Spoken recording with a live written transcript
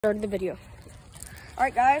Started the video. All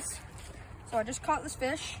right, guys. So I just caught this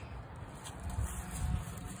fish,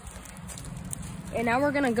 and now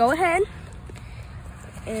we're gonna go ahead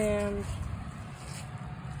and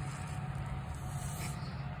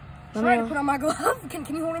try to put on my glove. Can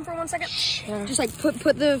you hold him for 1 second? Sure. Just like hold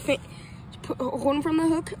him from the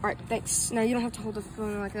hook. All right, thanks. Now you don't have to hold the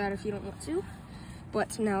phone like that if you don't want to.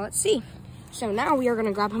 But now let's see. So now we are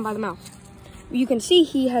gonna grab him by the mouth. You can see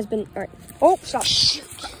he has been. All right. Oh, stop. Shoot.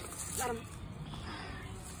 Got him.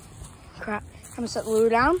 Crap. I'm gonna set the lure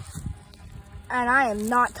down, and I am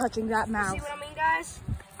not touching that mouth. See what I mean, guys?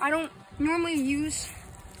 I don't normally use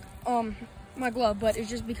my glove, but it's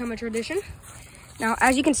just become a tradition. Now,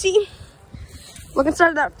 as you can see, look inside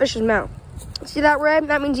of that fish's mouth. See that red?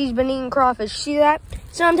 That means he's been eating crawfish. See that?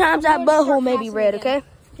 Sometimes that butthole may be red. Okay.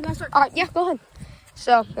 Can I start? All right. Yeah. Go ahead.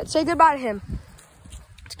 So let's say goodbye to him.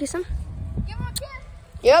 Let's kiss him. Give him a kiss.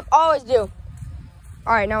 Yep. Always do.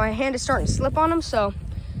 All right. Now my hand is starting to slip on him, so.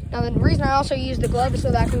 Now, the reason I also use the glove is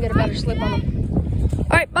so that I can get a better slip on them.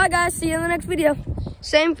 All right, bye, guys. See you in the next video.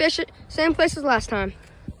 Same fish, same place as last time.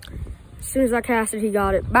 As soon as I cast it, he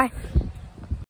got it. Bye.